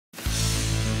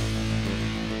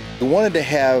We wanted to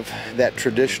have that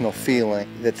traditional feeling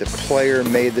that the player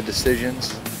made the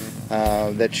decisions,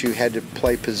 that you had to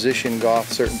play position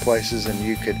golf certain places and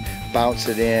you could bounce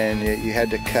it in, you had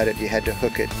to cut it, you had to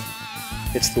hook it.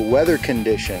 It's the weather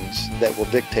conditions that will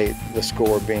dictate the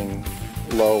score being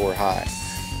low or high.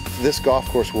 This golf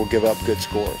course will give up good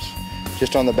scores.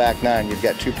 Just on the back nine, you've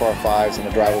got 2 par 5s and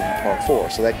a drivable par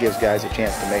 4, so that gives guys a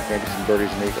chance to make maybe some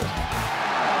birdies and eagles.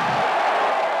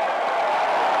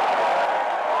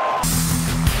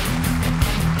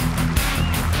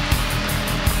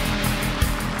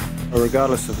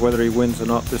 Regardless of whether he wins or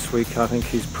not this week, I think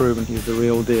he's proven he's the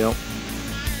real deal.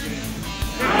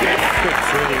 Good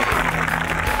three.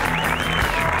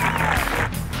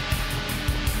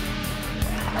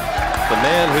 The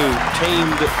man who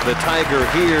tamed the Tiger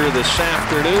here this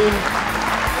afternoon,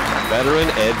 veteran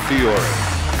Ed Fiori.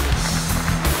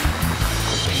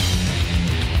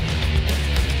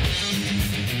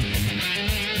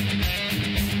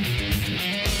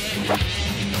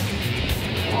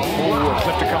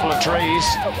 Clipped a couple of trees.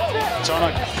 It's on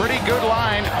a pretty good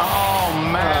line. Oh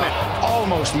man, it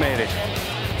almost made it.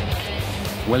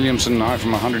 Williamson now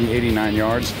from 189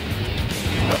 yards.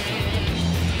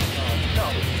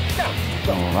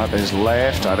 Oh, that is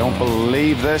left. I don't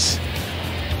believe this.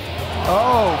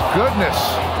 Oh, goodness.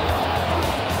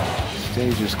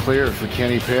 Stage is clear for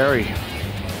Kenny Perry.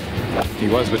 He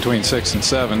was between 6 and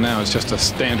 7. Now it's just a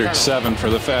standard 7 for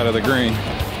the fat of the green.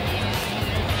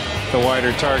 The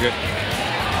wider target.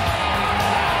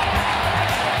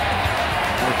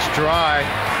 Looks dry.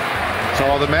 That's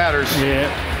all that matters. Yeah.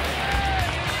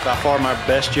 By far my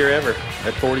best year ever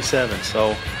at 47.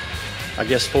 So I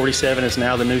guess 47 is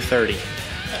now the new 30.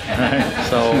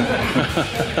 So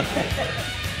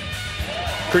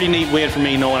pretty neat win for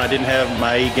me, knowing I didn't have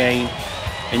my A game,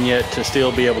 and yet to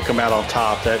still be able to come out on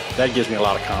top. That gives me a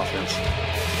lot of confidence.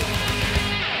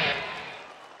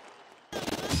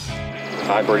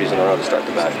 5 birdies in a row to start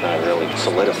the back nine really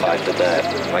solidified to that.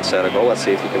 Like I said, I go, let's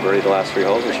see if you can birdie the last 3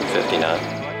 holes and shoot 59.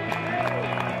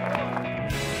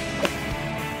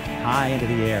 High into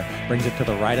the air, brings it to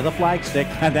the right of the flagstick,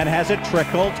 and then has it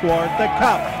trickle toward the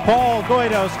cup. Paul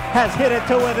Goydos has hit it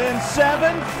to within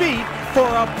 7 feet for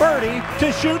a birdie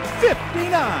to shoot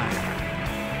 59.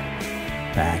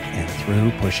 Back and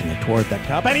through, pushing it toward the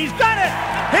cup, and he's done it!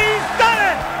 He's done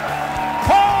it!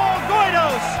 Paul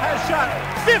Goydos has shot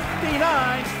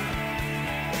 59.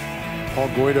 Paul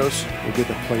Goydos will get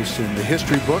a place in the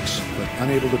history books, but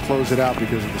unable to close it out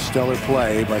because of the stellar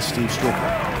play by Steve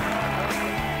Stricker.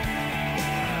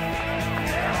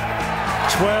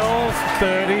 12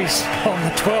 birdies on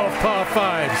the 12 par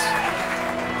 5s.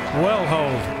 Well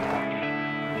holed.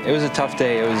 It was a tough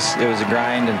day. It was a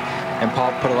grind, and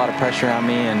Paul put a lot of pressure on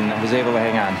me, and I was able to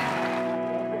hang on.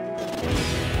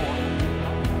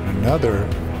 Another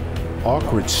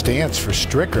awkward stance for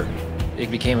Stricker.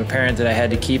 It became apparent that I had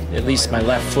to keep at least my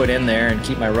left foot in there and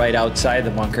keep my right outside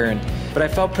the bunker. But I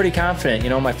felt pretty confident.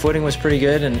 You know, my footing was pretty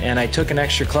good, and I took an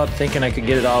extra club thinking I could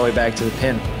get it all the way back to the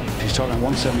pin. He's talking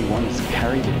 171 to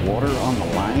carry the water on the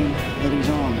line that he's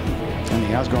on, and he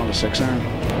has gone to 6-iron.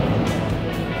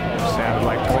 Sounded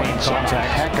like clean contact. A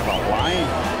heck of a line.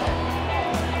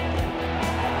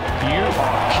 You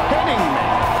are kidding me.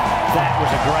 That was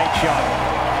a great shot.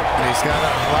 And he's got a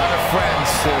lot of friends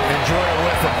to enjoy it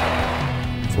with him.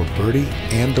 For birdie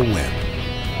and the win.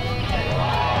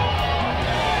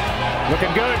 Looking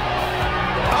good.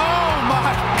 Oh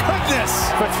my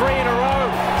goodness! For 3 in a row.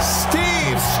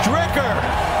 Steve Stricker!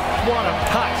 What a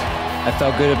putt. I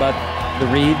felt good about the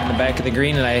read in the back of the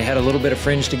green, and I had a little bit of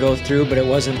fringe to go through, but it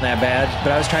wasn't that bad.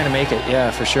 But I was trying to make it. Yeah,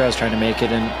 for sure I was trying to make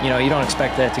it. And, you know, you don't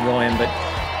expect that to go in, but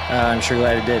I'm sure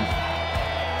glad it did.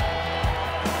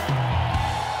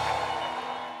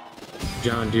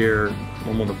 John Deere,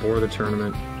 almost before the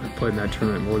tournament, I played in that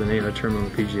tournament more than any other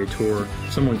tournament on the PGA Tour.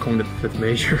 Someone coined it the 5th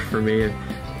major for me, and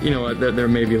you know, there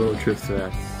may be a little truth to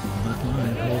that.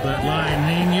 Hold that line.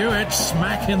 He knew it.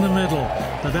 Smack in the middle.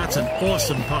 But that's an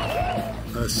awesome putt.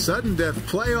 A sudden death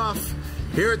playoff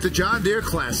here at the John Deere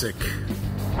Classic.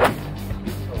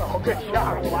 Oh, good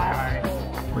shot.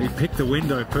 Well, he picked the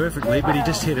window perfectly, but he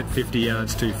just hit it 50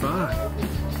 yards too far.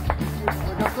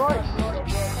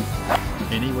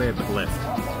 Anywhere but left.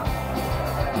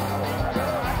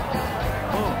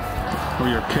 Oh,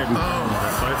 you're kidding. Oh.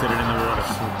 Both hit it in the water.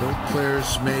 So both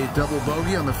players made double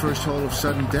bogey on the first hole of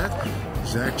sudden death.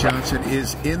 Zach Johnson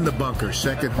is in the bunker.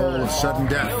 Second hole of sudden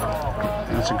death.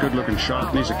 That's a good-looking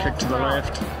shot. Needs a kick to the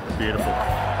left. Beautiful.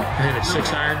 I hit it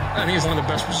 6-iron. I think it's one of the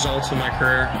best results of my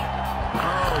career.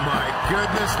 Oh my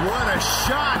goodness, what a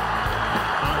shot!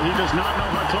 He does not know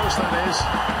how close that is.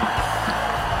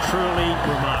 Truly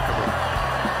remarkable.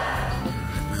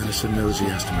 Madison knows he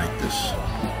has to make this.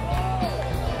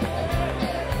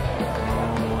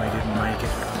 Oh, he didn't make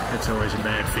it. That's always a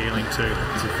bad feeling too,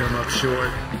 to come up short.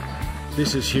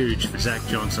 This is huge for Zach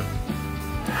Johnson.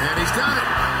 And he's done it.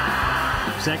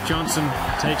 Zach Johnson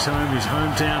takes home his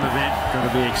hometown event. Got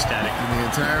to be ecstatic. And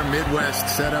the entire Midwest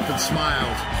sat up and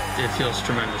smiled. It feels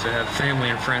tremendous to have family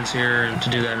and friends here and to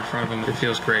do that in front of them. It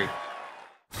feels great.